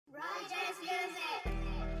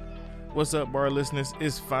What's up, bar listeners?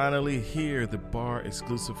 It's finally here, the bar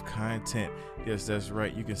exclusive content. Yes, that's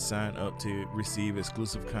right. You can sign up to receive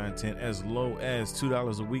exclusive content as low as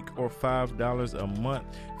 $2 a week or $5 a month,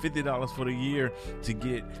 $50 for the year to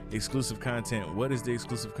get exclusive content. What is the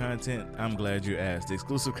exclusive content? I'm glad you asked. The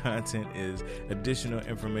exclusive content is additional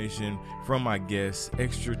information from my guests,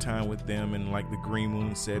 extra time with them in like the green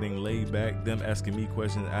moon setting, laid back, them asking me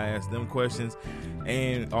questions, I ask them questions,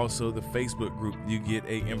 and also the Facebook group. You get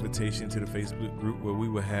a invitation to the Facebook group where we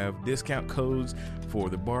will have discount codes for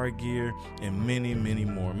the bar gear and many, many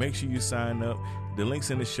more. Make sure you sign up. The link's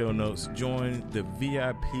in the show notes. Join the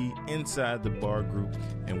VIP Inside the Bar group,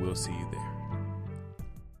 and we'll see you there.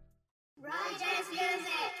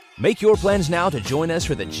 Make your plans now to join us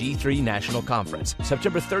for the G3 National Conference,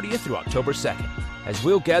 September 30th through October 2nd, as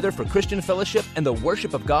we'll gather for Christian fellowship and the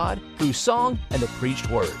worship of God through song and the preached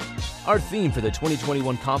word. Our theme for the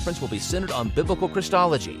 2021 conference will be centered on biblical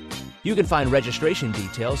Christology. You can find registration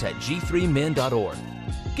details at g3men.org.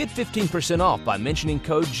 Get 15% off by mentioning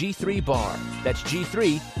code G3BAR. That's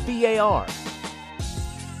G3BAR.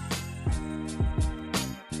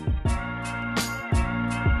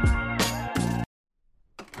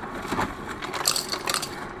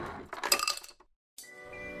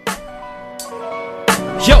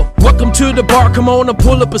 Yo, welcome to the bar. Come on and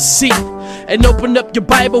pull up a seat and open up your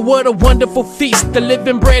Bible. What a wonderful feast. The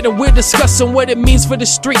living bread, and we're discussing what it means for the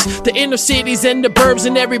streets, the inner cities and the burbs,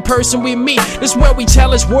 and every person we meet. This is where we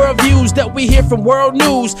challenge worldviews that we hear from world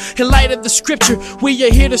news. In light of the scripture, we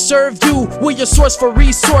are here to serve you. We're your source for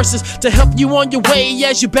resources to help you on your way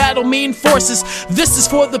as you battle mean forces. This is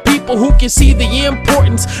for the people who can see the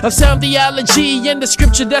importance of sound theology and the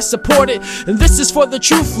scripture that support it. And this is for the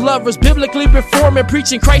truth lovers, biblically reforming,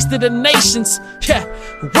 preaching Christ to the nations. Yeah,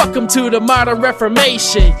 welcome to the modern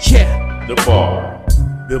Reformation. Yeah, the bar,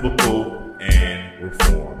 biblical and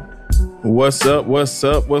reformed. What's up? What's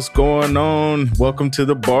up? What's going on? Welcome to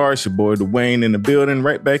the bar. It's your boy Dwayne in the building,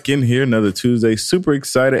 right back in here. Another Tuesday. Super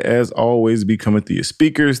excited as always to be coming through your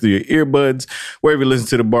speakers, through your earbuds, wherever you listen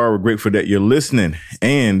to the bar. We're grateful that you're listening.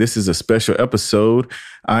 And this is a special episode.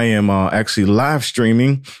 I am actually live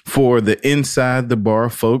streaming for the Inside the Bar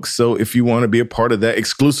folks. So if you want to be a part of that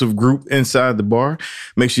exclusive group Inside the Bar,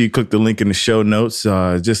 make sure you click the link in the show notes.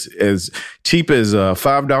 Just as cheap as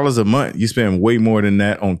 $5 a month. You spend way more than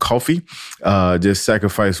that on coffee. Just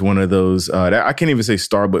sacrifice one of those. I can't even say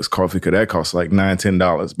Starbucks coffee because that costs like $9,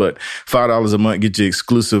 $10. But $5 a month, get you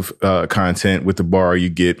exclusive content with the bar. You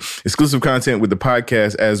get exclusive content with the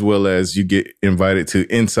podcast, as well as you get invited to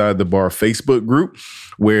Inside the Bar Facebook group,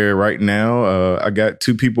 where right now I got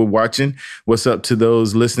 2 people watching. What's up to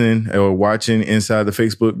those listening or watching inside the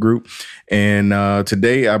Facebook group? And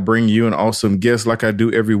today I bring you an awesome guest like I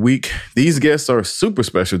do every week. These guests are super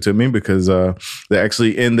special to me because they're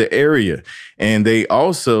actually in the area. And they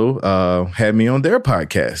also had me on their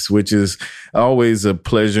podcast, which is always a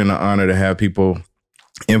pleasure and an honor to have people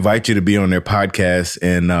invite you to be on their podcast.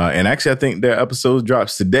 And actually, I think their episode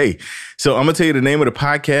drops today. So I'm going to tell you the name of the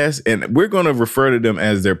podcast, and we're going to refer to them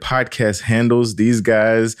as their podcast handles. These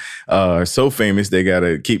guys are so famous, they got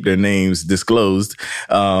to keep their names disclosed.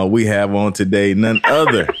 We have on today none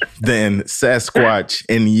other than Sasquatch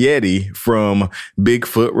and Yeti from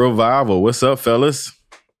Bigfoot Revival. What's up, fellas?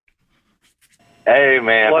 Hey,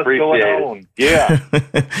 man, what's appreciate going it. on? Yeah.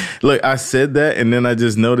 Look, I said that, and then I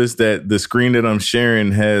just noticed that the screen that I'm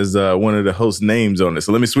sharing has one of the host names on it.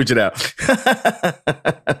 So let me switch it out.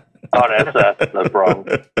 Oh, that's no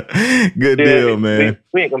problem. Good deal, man.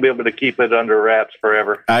 We ain't gonna be able to keep it under wraps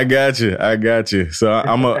forever. I got you. So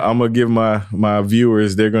I'm gonna give my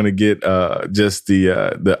viewers, they're gonna get just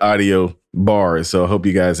the audio bars. So I hope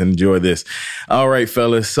you guys enjoy this. All right,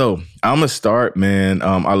 fellas. So I'm gonna start, man.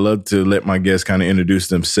 I love to let my guests kind of introduce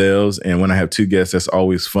themselves, and when I have 2 guests, that's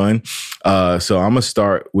always fun. So I'm gonna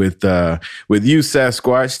start with you,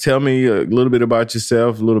 Sasquatch. Tell me a little bit about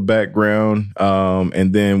yourself, a little background,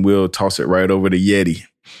 and then we'll toss it right over to Yeti.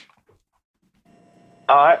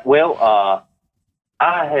 All right. Well,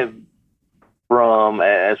 I have from,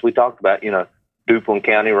 as we talked about, Duplin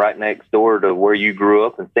County, right next door to where you grew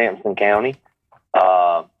up in Sampson County.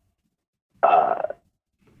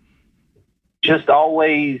 Just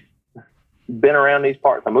always been around these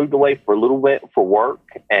parts. I moved away for a little bit for work,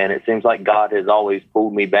 and it seems like God has always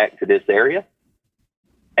pulled me back to this area,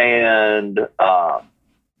 and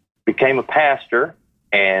became a pastor.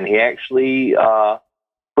 And he actually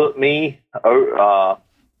put me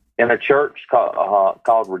in a church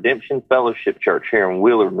called Redemption Fellowship Church here in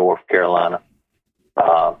Willard, North Carolina.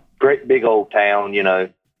 Great big old town,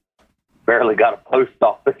 barely got a post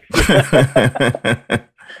office.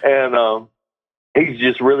 And he's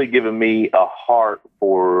just really given me a heart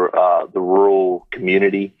for the rural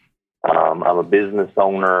community. I'm a business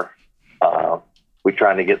owner. We're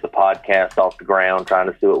trying to get the podcast off the ground, trying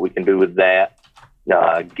to see what we can do with that.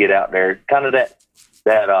 Get out there, kind of that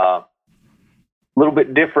little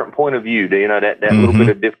bit different point of view, that little bit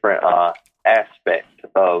of different aspect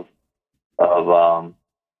of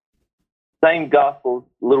same gospel,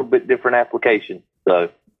 a little bit different application. So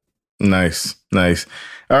nice. All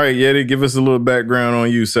right, Yeti, give us a little background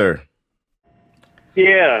on you, sir.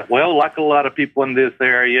 Yeah, well, like a lot of people in this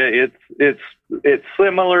area, it's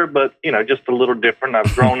similar, but just a little different.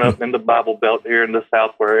 I've grown up in the Bible Belt here in the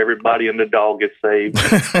South, where everybody and the dog gets saved.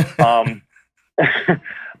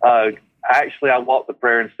 Actually, I walked the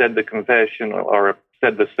prayer and said the confession, or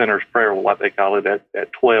said the sinner's prayer, what they call it,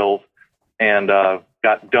 at 12, and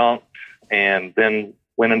got dunked, and then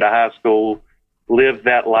went into high school, lived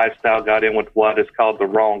that lifestyle, got in with what is called the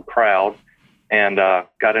wrong crowd, and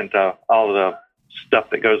got into all the stuff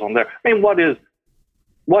that goes on there. I mean, what is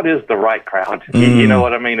the right crowd? You know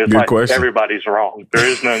what I mean? It's good like question. Everybody's wrong. There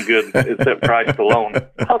is none good except Christ alone.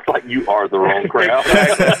 I was like, you are the wrong crowd.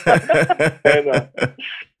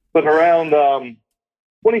 But around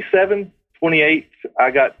 27, 28,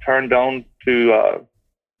 I got turned on to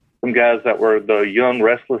some guys that were the Young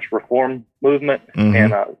Restless Reform movement,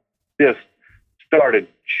 and just started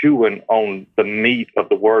chewing on the meat of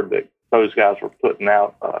the word that those guys were putting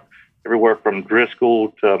out, everywhere from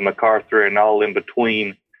Driscoll to MacArthur and all in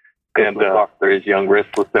between. And MacArthur is Young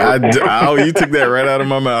Restless. You took that right out of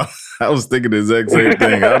my mouth. I was thinking the exact same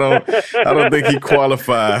thing. I don't think he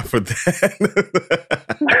qualified for that.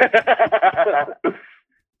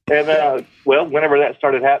 And well, whenever that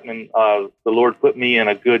started happening, the Lord put me in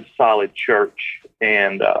a good, solid church,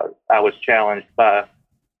 and I was challenged by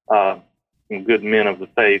some good men of the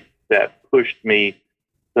faith that pushed me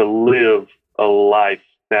to live a life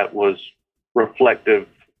that was reflective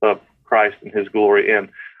of Christ and His glory. And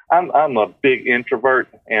I'm a big introvert,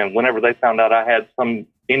 and whenever they found out I had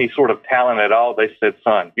any sort of talent at all, they said,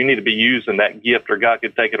 "Son, you need to be using that gift, or God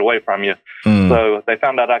could take it away from you." So they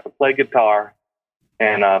found out I could play guitar,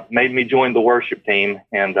 and made me join the worship team,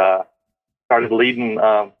 and started leading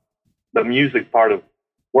the music part of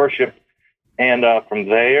worship. And from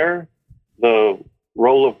there, the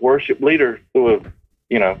role of worship leader through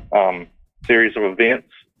a series of events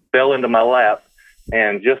fell into my lap.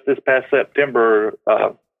 And just this past September,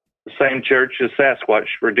 the same church as Sasquatch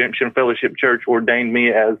Redemption Fellowship Church ordained me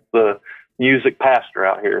as the music pastor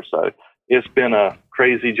out here. So it's been a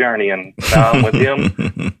crazy journey, and now I'm with him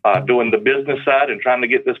doing the business side and trying to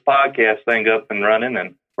get this podcast thing up and running,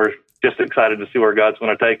 and we're just excited to see where God's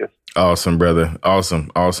going to take us. Awesome, brother.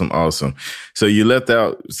 Awesome. So you left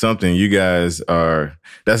out something. You guys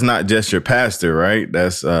that's not just your pastor, right?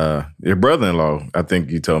 That's your brother-in-law, I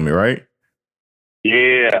think you told me, right?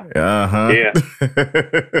 Yeah. Yeah.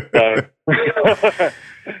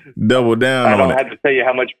 Double down I on don't it. have to tell you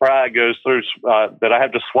how much pride goes through that I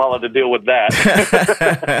have to swallow to deal with that.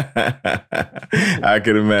 I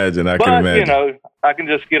can imagine. I can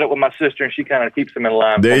just get up with my sister, and she kind of keeps them in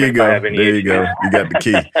line. There you go. There you go. You got the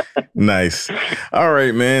key. Nice. All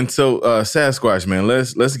right, man. So Sasquatch, man,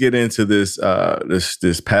 let's get into this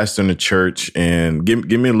this pastor in the church, and give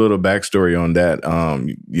me a little backstory on that.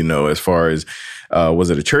 As far as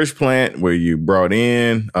was it a church plant where you brought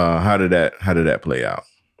in? How did that play out?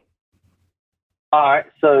 All right,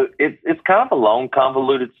 so it's kind of a long,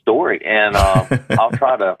 convoluted story, and I'll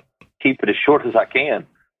try to keep it as short as I can.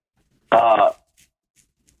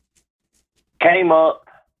 Came up,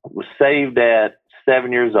 was saved at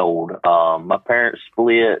 7 years old. My parents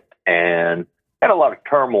split, and had a lot of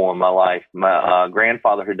turmoil in my life. My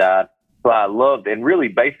grandfather had died, so I loved, and really,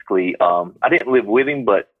 basically, I didn't live with him,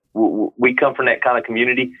 but we come from that kind of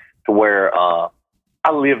community to where I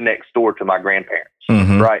live next door to my grandparents,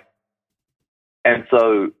 right? And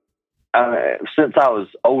so since I was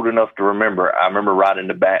old enough to remember, I remember riding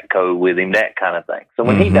the backhoe with him, that kind of thing. So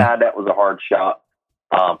when he died, that was a hard shock.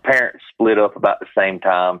 Parents split up about the same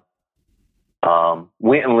time.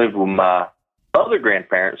 Went and lived with my other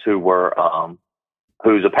grandparents who's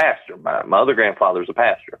a pastor. My other grandfather's a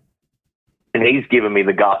pastor. And he's given me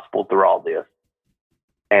the gospel through all this.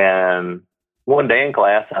 And one day in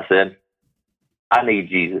class, I said, I need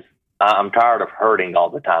Jesus. I'm tired of hurting all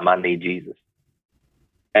the time. I need Jesus.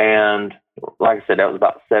 And like I said, that was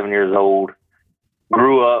about 7 years old.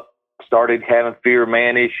 Grew up, started having fear of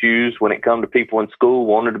man issues when it come to people in school,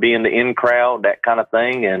 wanted to be in the in crowd, that kind of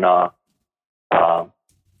thing. And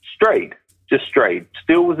strayed.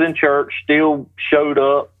 Still was in church, still showed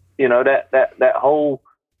up. That whole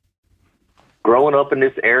growing up in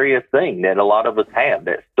this area thing that a lot of us have,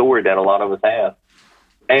 that story that a lot of us have.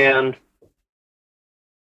 And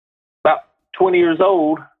about 20 years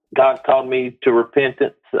old, God called me to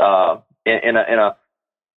repentance in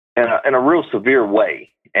a real severe way,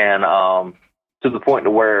 and to the point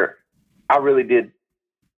to where I really did.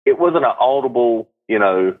 It wasn't an audible,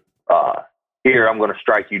 here I'm going to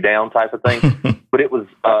strike you down type of thing, but it was.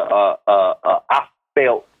 I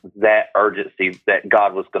felt that urgency that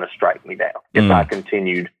God was going to strike me down if I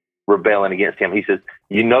continued rebelling against Him. He says,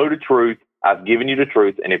 "You know the truth. I've given you the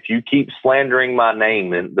truth, and if you keep slandering my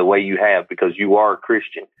name in the way you have, because you are a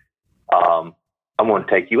Christian, I'm going to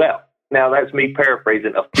take you out." Now, that's me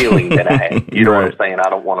paraphrasing a feeling that I had. You know what I'm saying? I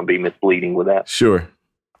don't want to be misleading with that. Sure.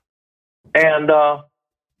 And so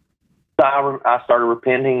I started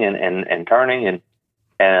repenting and turning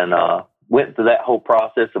and went through that whole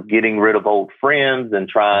process of getting rid of old friends and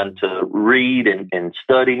trying to read and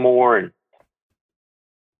study more. And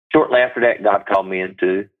shortly after that, God called me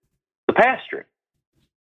into the pastoring.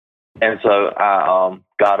 And so I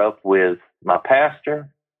got up with my pastor,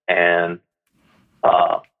 and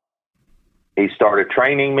he started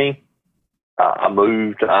training me. I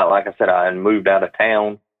moved, like I said, I had moved out of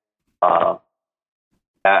town, out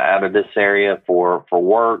of this area for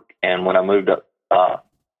work. And when I moved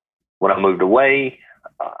away,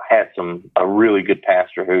 I had a really good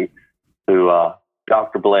pastor who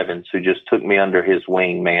Dr. Blevins, who just took me under his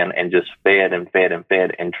wing, man, and just fed and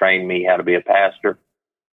trained me how to be a pastor.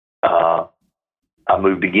 I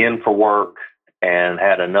moved again for work and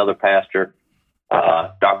had another pastor,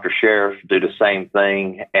 Dr. Sheriff, do the same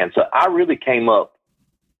thing. And so I really came up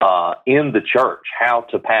in the church how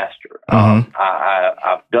to pastor.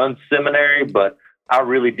 I've done seminary, but I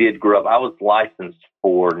really did grow up. I was licensed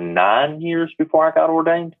for 9 years before I got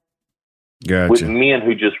ordained. Gotcha. With men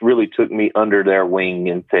who just really took me under their wing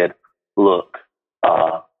and said, "Look,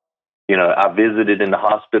 I visited in the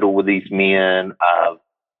hospital with these men.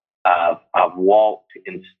 I've walked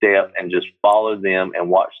in step and just followed them and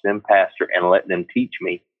watched them pastor and let them teach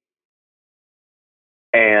me."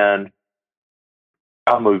 And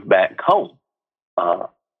I moved back home.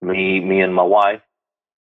 Me and my wife.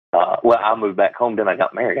 I moved back home, then I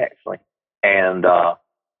got married, actually. And I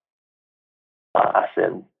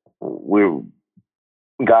said, we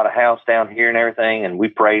got a house down here and everything, and we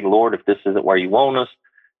prayed, "Lord, if this isn't where you want us,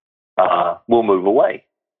 we'll move away."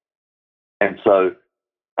 And so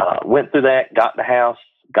went through that, got the house.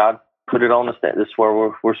 God put it on us that this is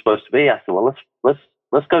where we're supposed to be. I said, "Well,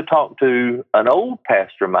 let's go talk to an old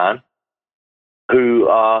pastor of mine who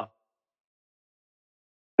I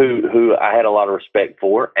had a lot of respect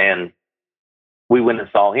for." And we went and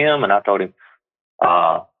saw him, and I told him,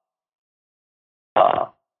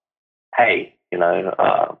 "Hey,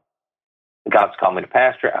 God's called me to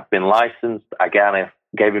pastor. I've been licensed." I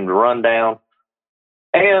gave him the rundown,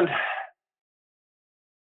 and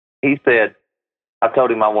he said, I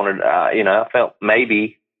told him I wanted, I felt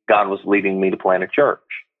maybe God was leading me to plant a church.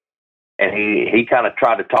 And he kind of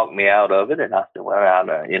tried to talk me out of it. And I said, "Well,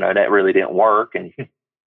 that really didn't work." And he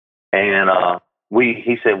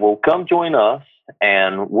said, "Well, come join us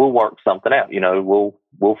and we'll work something out.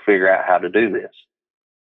 We'll figure out how to do this."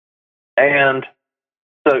 And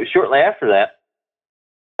so shortly after that,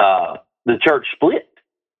 the church split.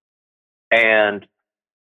 And,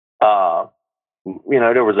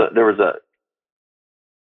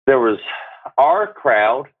 there was our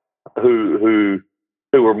crowd who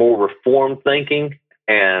were more reformed thinking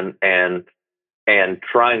and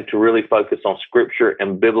trying to really focus on scripture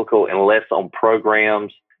and biblical and less on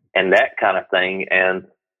programs and that kind of thing. And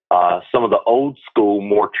some of the old school,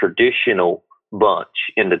 more traditional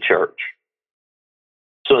bunch in the church.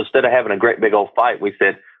 So instead of having a great big old fight, we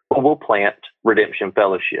said, "Well, we'll plant Redemption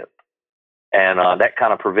Fellowship." And that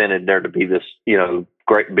kind of prevented there to be this,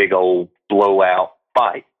 great big old blowout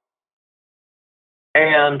fight.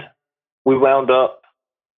 And we wound up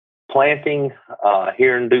planting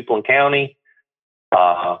here in Duplin County,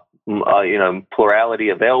 plurality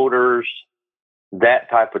of elders, that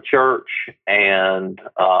type of church, and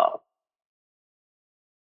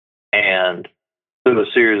through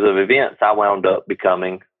a series of events, I wound up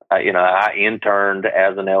becoming, I interned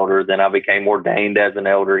as an elder, then I became ordained as an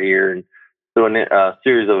elder here, and through a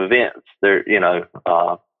series of events,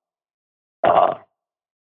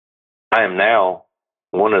 I am now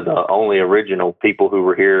one of the only original people who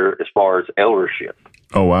were here as far as eldership.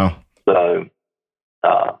 Oh, wow. So,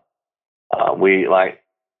 we, like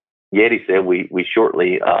Yeti said, we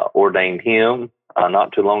shortly ordained him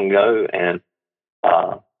not too long ago, and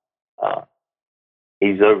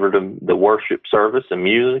he's over the worship service and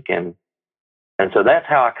music, and And so that's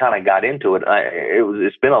how I kind of got into it.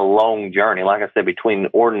 It's been a long journey. Like I said, between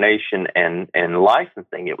ordination and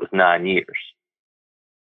licensing, it was 9 years.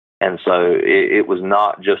 And so it was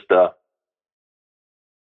not just a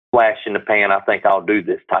flash in the pan, I think I'll do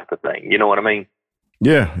this type of thing. You know what I mean?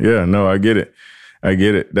 Yeah. No, I get it.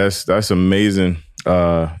 That's amazing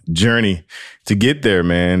journey to get there,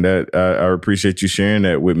 man. That I appreciate you sharing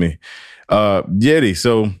that with me. Yeti,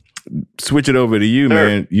 so switch it over to you, sure.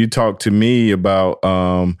 Man. You talked to me about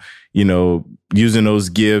using those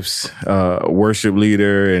gifts, worship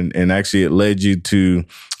leader, and actually it led you to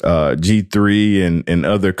G3 and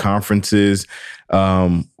other conferences.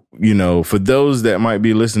 For those that might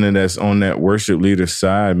be listening that's on that worship leader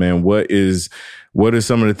side, man, what are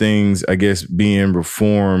some of the things, I guess, being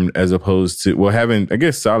reformed as opposed to, having, I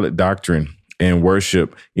guess, solid doctrine and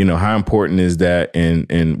worship? How important is that, and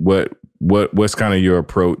what's kind of your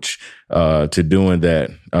approach to doing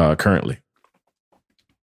that currently?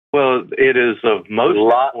 Well, it is of most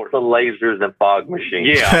lots of lasers and fog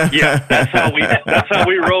machines. Yeah, that's how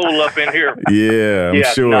we roll up in here. Yeah, I'm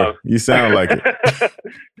sure. No. You sound like it.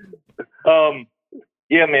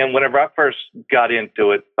 Yeah, man. Whenever I first got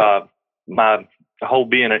into it, my whole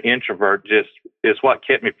being an introvert just is what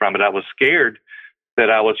kept me from it. I was scared that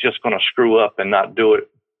I was just going to screw up and not do it,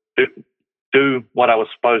 do what I was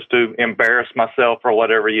supposed to, embarrass myself or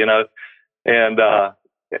whatever, And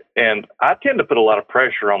I tend to put a lot of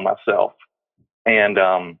pressure on myself, and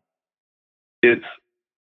it's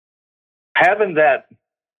having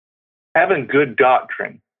good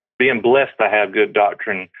doctrine, being blessed to have good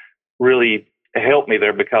doctrine, really helped me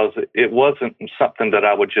there, because it wasn't something that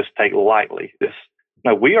I would just take lightly.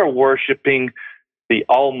 We are worshiping the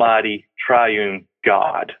Almighty Triune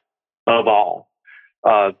God of all.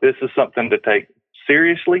 This is something to take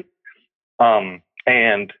seriously,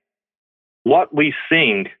 and what we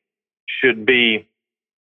sing should be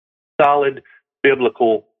solid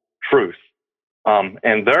biblical truth.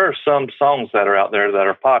 And there are some songs that are out there that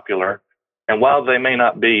are popular, and while they may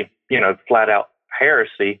not be, flat out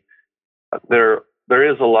heresy, there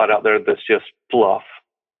is a lot out there that's just fluff.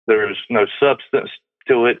 There's no substance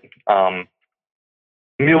to it.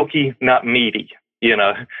 Milky, not meaty,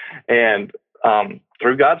 and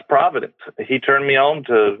through God's providence, He turned me on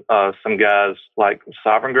to some guys like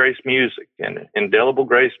Sovereign Grace Music and Indelible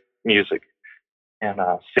Grace Music and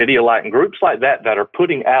City of Light, and groups like that are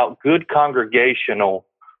putting out good congregational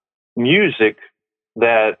music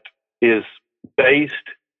that is based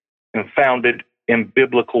and founded in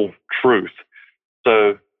biblical truth.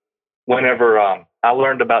 So whenever I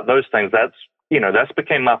learned about those things, that's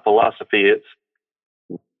became my philosophy.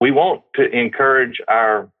 We want to encourage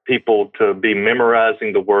our people to be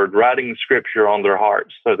memorizing the word, writing scripture on their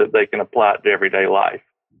hearts so that they can apply it to everyday life.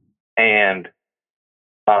 And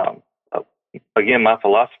again, my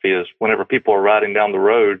philosophy is whenever people are riding down the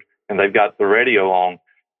road and they've got the radio on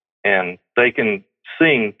and they can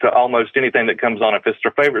sing to almost anything that comes on, if it's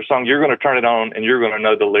their favorite song, you're going to turn it on and you're going to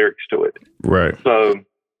know the lyrics to it. Right. So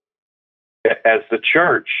as the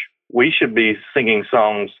church, we should be singing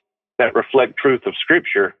songs that reflect truth of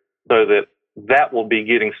Scripture, so that will be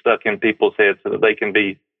getting stuck in people's heads, so that they can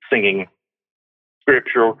be singing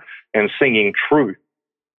Scripture and singing truth.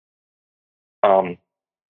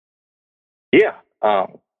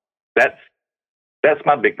 That's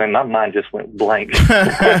my big thing. My mind just went blank.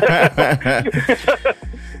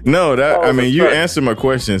 No, you answered my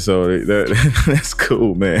question, so that's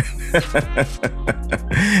cool, man.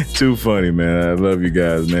 Too funny, man. I love you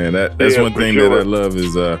guys, man. That's one thing that I love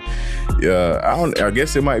is, I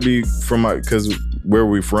guess it might be because where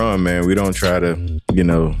we're from, man, we don't try to,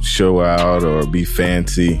 show out or be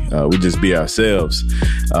fancy. We just be ourselves.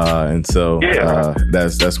 And so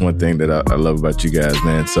that's one thing that I love about you guys,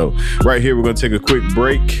 man. So right here, we're going to take a quick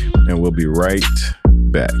break and we'll be right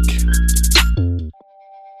back.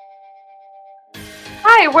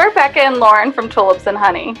 Hi, we're Becca and Lauren from Tulips and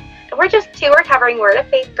Honey. We're just two recovering Word of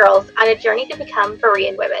Faith girls on a journey to become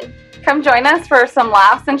Berean women. Come join us for some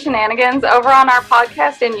laughs and shenanigans over on our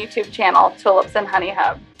podcast and YouTube channel, Tulips and Honey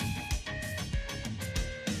Hub.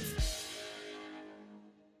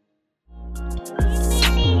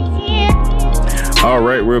 All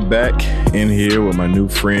right, we're back in here with my new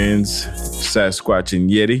friends, Sasquatch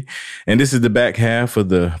and Yeti. And this is the back half of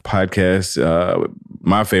the podcast.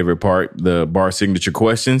 My favorite part, the Bar Signature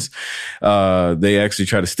questions. They actually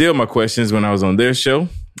tried to steal my questions when I was on their show.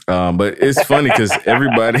 But it's funny because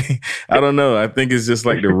everybody, I don't know. I think it's just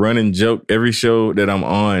like the running joke. Every show that I'm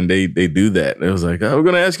on, they do that. It was like, oh, we're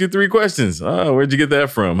going to ask you 3 questions. Oh, where'd you get that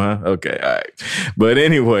from? Huh? Okay. All right. But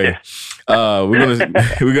anyway, we're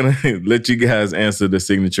going to let you guys answer the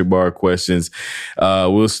signature bar questions.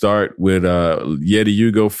 We'll start with Yeti,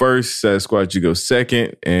 you go first. Sasquatch, you go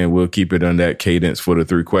second. And we'll keep it on that cadence for the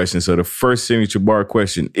 3 questions. So the first signature bar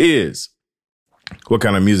question is, what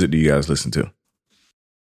kind of music do you guys listen to?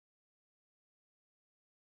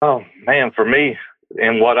 Oh man, for me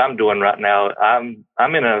and what I'm doing right now, I'm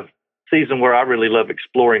in a season where I really love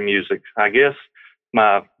exploring music. I guess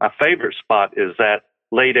my favorite spot is that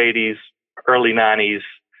late 80s, early 90s,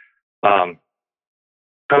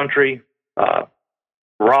 country,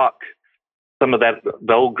 rock, some of that,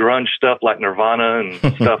 the old grunge stuff like Nirvana and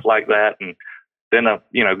stuff like that. And then,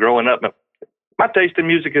 growing up, my taste in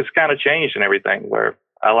music has kind of changed and everything, where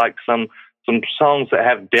I like some songs that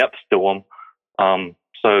have depth to them.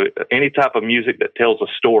 So any type of music that tells a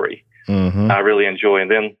story, I really enjoy.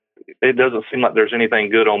 And then it doesn't seem like there's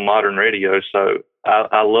anything good on modern radio. So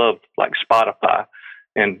I love like Spotify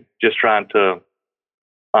and just trying to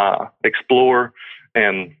explore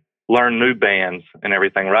and learn new bands and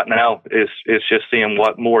everything. Right now, it's just seeing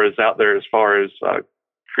what more is out there as far as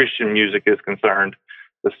Christian music is concerned.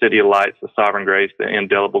 The City of Lights, the Sovereign Grace, the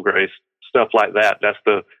Indelible Grace, stuff like that. That's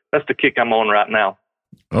the kick I'm on right now.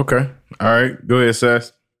 Okay. All right. Go ahead,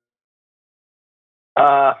 Sass.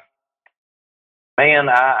 Man,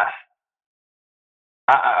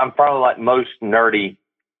 I'm probably like most nerdy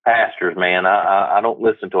pastors, man. I don't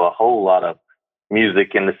listen to a whole lot of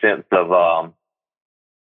music in the sense of, I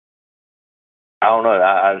don't know.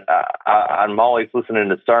 I'm always listening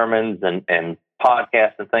to sermons and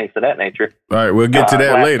podcasts and things of that nature. All right. We'll get to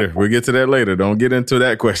that later. We'll get to that later. Don't get into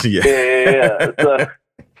that question yet. Yeah.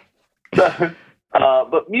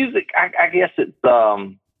 But music, I guess it's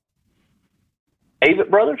Avett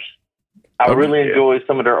Brothers. I really enjoy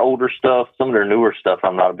some of their older stuff. Some of their newer stuff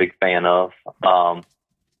I'm not a big fan of.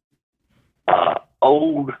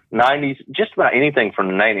 Old 90s, just about anything from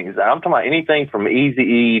the 90s. I'm talking about anything from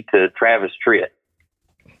Eazy-E to Travis Tritt.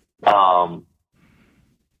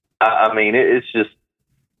 I mean, it's just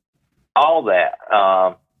all that.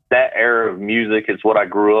 That era of music is what I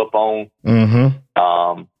grew up on.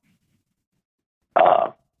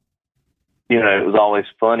 It was always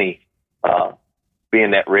funny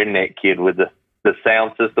being that redneck kid with the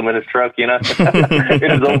sound system in his truck, in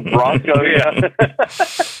his old Bronco.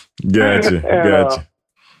 Gotcha.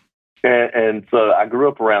 And so I grew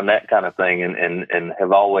up around that kind of thing, and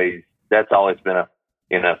have always, that's always been a,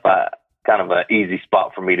 kind of an easy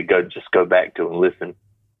spot for me to go back to and listen.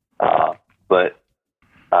 But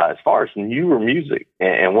as far as newer music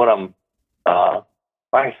and what I'm,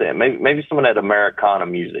 like I said, maybe some of that Americana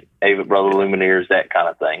music, Avett Brother Lumineers, that kind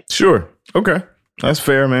of thing. Sure. Okay. That's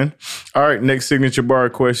fair, man. All right. Next signature bar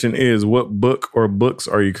question is, what book or books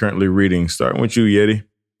are you currently reading? Starting with you, Yeti.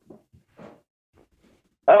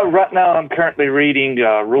 Right now, I'm currently reading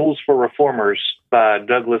Rules for Reformers by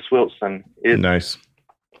Douglas Wilson. Nice.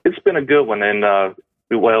 It's been a good one. And, I've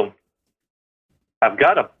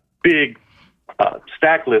got a big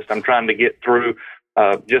stack list I'm trying to get through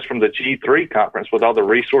just from the G3 conference with all the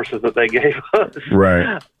resources that they gave us.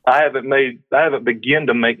 Right. I haven't begun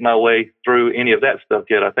to make my way through any of that stuff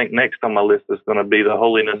yet. I think next on my list is going to be The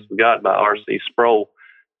Holiness of God by R.C. Sproul.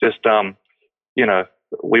 Just,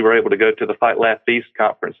 we were able to go to the Fight, Laugh, Feast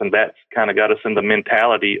conference, and that's kind of got us in the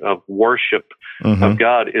mentality of worship of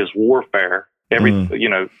God is warfare.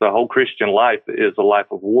 The whole Christian life is a life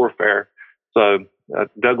of warfare. So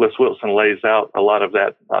Douglas Wilson lays out a lot of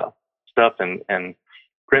that stuff and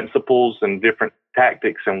principles and different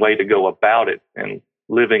tactics and way to go about it and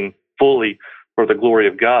living fully for the glory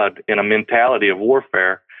of God in a mentality of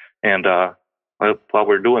warfare. And while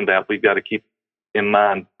we're doing that, we've got to keep in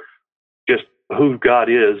mind just who God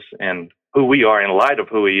is and who we are in light of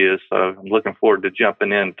who he is. So I'm looking forward to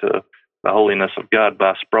jumping into The Holiness of God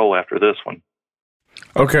by Sproul after this one.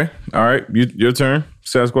 Okay. All right. Your turn,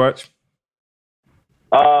 Sasquatch.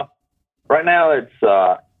 Right now it's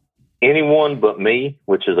Anyone But Me,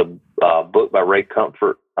 which is a book by Ray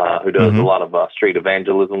Comfort, who does a lot of street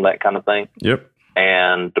evangelism, that kind of thing. Yep.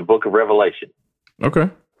 And the Book of Revelation. Okay.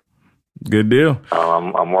 Good deal.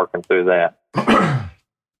 I'm working through that.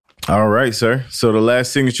 All right, sir. So the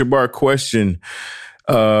last signature bar question,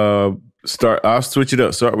 I'll switch it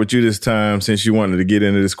up. Start with you this time since you wanted to get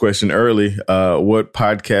into this question early. What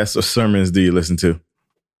podcasts or sermons do you listen to,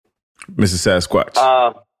 Mr. Sasquatch?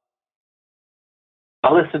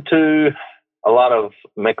 I listen to a lot of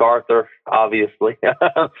MacArthur, obviously.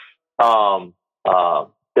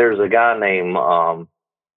 there's a guy named, I'm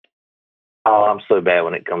so bad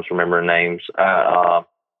when it comes to remembering names.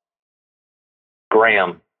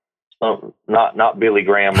 Graham, not Billy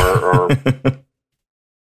Graham or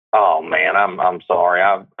oh man, I'm sorry.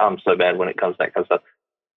 I'm so bad when it comes to that kind of stuff.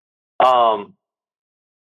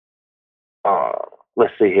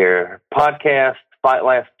 Let's see here. Podcast, Fight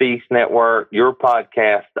Laugh Feast Network, your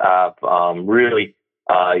podcast. I've really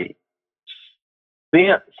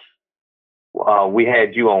since we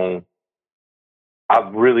had you on,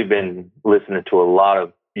 I've really been listening to a lot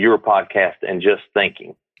of your podcast and just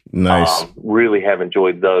thinking. Nice. Really have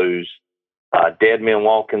enjoyed those. Dead Men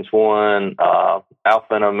Walking's one,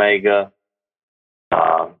 Alpha and Omega.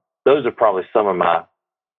 Those are probably some of my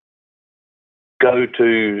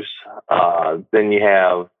go-tos. Then you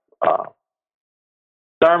have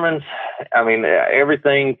sermons. I mean,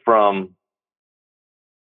 everything from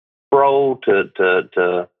Pro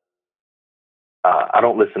to I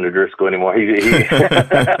don't listen to Driscoll anymore.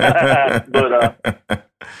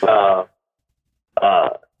 But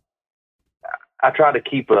I try to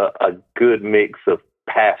keep a good mix of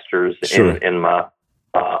pastors in my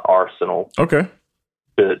arsenal. Okay.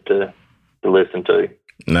 To listen to.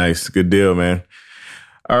 Nice. Good deal, man.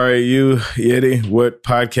 All right, you, Yeti, what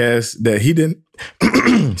podcast that he didn't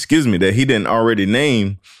excuse me, that he didn't already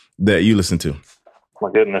name that you listen to? My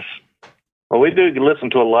goodness. Well, we do listen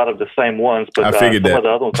to a lot of the same ones, but I figured some that. of the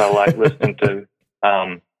other ones I like listening to.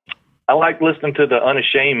 I like listening to the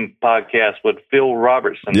Unashamed podcast with Phil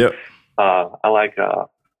Robertson. Yep. I like Tom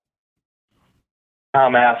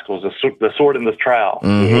Askel's, the Sword and the Trowel.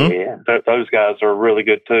 Mm-hmm. Yeah. Those guys are really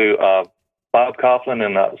good too. Bob Coughlin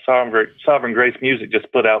and Sovereign Grace Music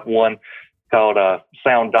just put out one called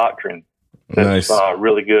Sound Doctrine. That's Nice.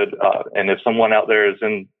 really good. And if someone out there is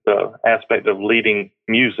in the aspect of leading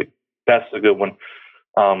music, that's a good one.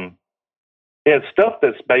 Yeah, stuff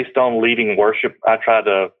that's based on leading worship. I try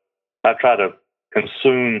to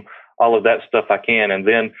consume all of that stuff I can. And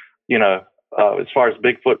then, as far as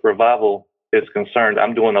Bigfoot Revival is concerned,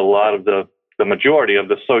 I'm doing a lot of the majority of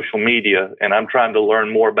the social media, and I'm trying to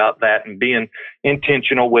learn more about that and being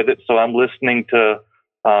intentional with it. So I'm listening to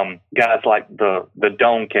guys like the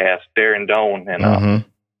Donecast, Darren Doan, and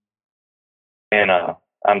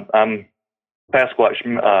I'm Pasquatch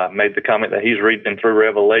made the comment that he's reading through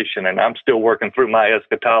Revelation, and I'm still working through my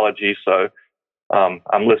eschatology. So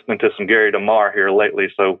I'm listening to some Gary DeMar here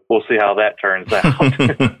lately, so we'll see how that turns out.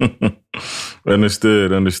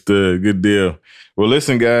 Understood. Good deal. Well,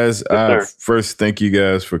 listen, guys, Yes, sir. First, thank you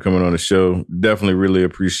guys for coming on the show. Definitely really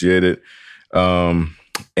appreciate it.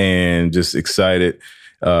 And just excited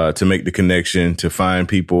to make the connection, to find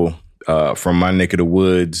people from my neck of the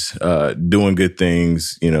woods doing good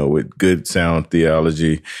things, with good sound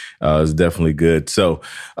theology is definitely good. So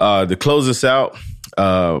to close us out,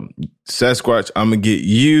 Sasquatch, I'm going to get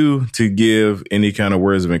you to give any kind of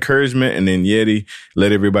words of encouragement, and then Yeti,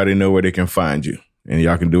 let everybody know where they can find you. And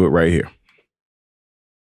y'all can do it right here.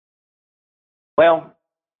 Well,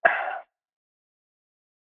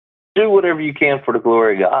 do whatever you can for the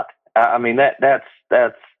glory of God. I mean, that's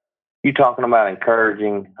you talking about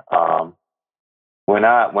encouraging. When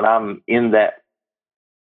I'm in that,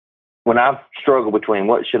 when I've struggled between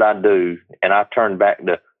what should I do, and I turn back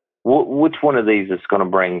to which one of these is going to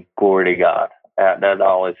bring glory to God. That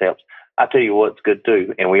always helps. I tell you what's good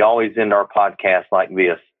too, and we always end our podcast like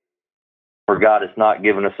this: for God has not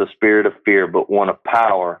given us a spirit of fear, but one of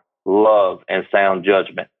power, love, and sound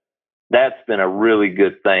judgment. That's been a really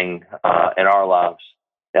good thing in our lives.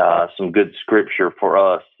 Some good scripture for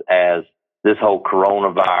us as this whole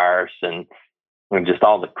coronavirus and just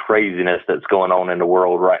all the craziness that's going on in the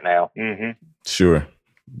world right now. Mm-hmm. Sure.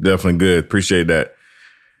 Definitely good. Appreciate that.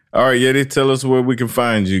 All right, Yeti, tell us where we can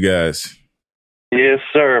find you guys. Yes,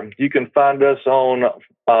 sir. You can find us on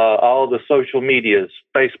all the social medias,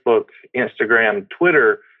 Facebook, Instagram,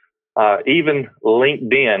 Twitter, even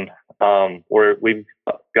LinkedIn, where we've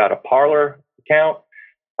got a Parler account.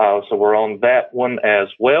 So we're on that one as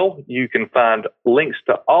well. You can find links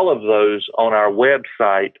to all of those on our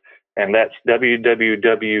website, and that's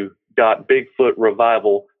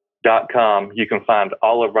www.bigfootrevival.com. You can find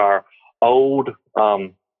all of our old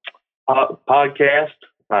podcast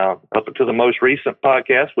up to the most recent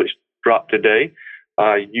podcast, which dropped today.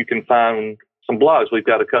 You can find some blogs. We've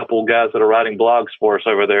got a couple guys that are writing blogs for us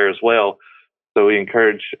over there as well. So we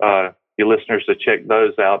encourage your listeners to check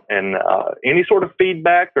those out. And any sort of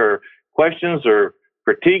feedback or questions or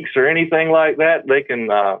critiques or anything like that, they can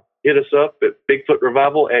hit us up at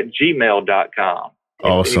bigfootrevival@gmail.com.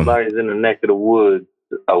 Awesome. If anybody's in the neck of the woods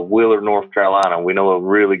of Willard, North Carolina, we know a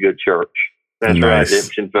really good church. That's Nice. right.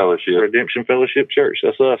 Redemption Fellowship. Redemption Fellowship Church.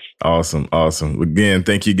 That's us. Awesome. Again,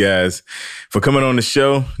 thank you guys for coming on the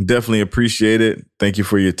show. Definitely appreciate it. Thank you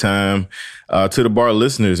for your time. To the bar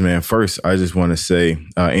listeners, man, first, I just want to say,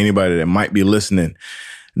 anybody that might be listening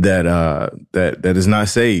that is not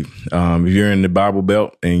saved, if you're in the Bible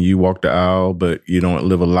Belt and you walk the aisle, but you don't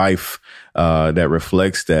live a life that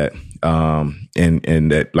reflects that,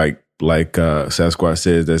 and that like Sasquatch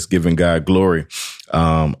says, that's giving God glory.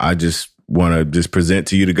 I just want to just present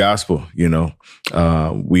to you the gospel. You know,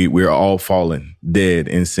 we're all fallen, dead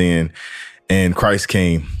in sin, and Christ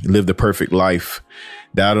came, lived a perfect life,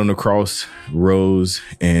 died on the cross, rose,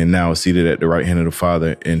 and now is seated at the right hand of the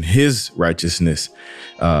Father, and his righteousness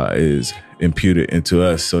is imputed into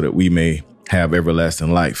us so that we may have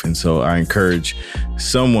everlasting life. And so I encourage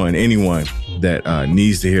anyone that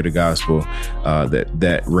needs to hear the gospel,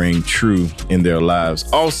 that ring true in their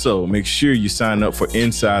lives. Also, make sure you sign up for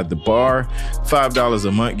Inside the Bar. $5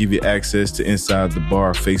 a month give you access to Inside the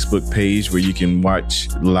Bar Facebook page where you can watch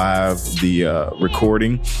live the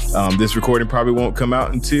recording. This recording probably won't come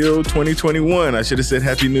out until 2021. I should have said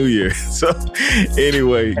Happy New Year. So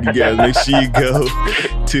anyway, you guys make sure you go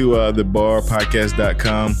to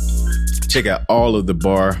thebarpodcast.com. Check out all of the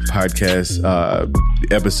Bar Podcast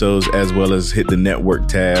episodes, as well as hit the network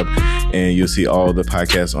tab, and you'll see all the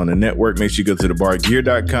podcasts on the network. Make sure you go to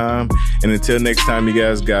thebargear.com. And until next time, you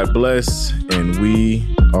guys, God bless, and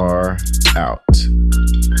we are out.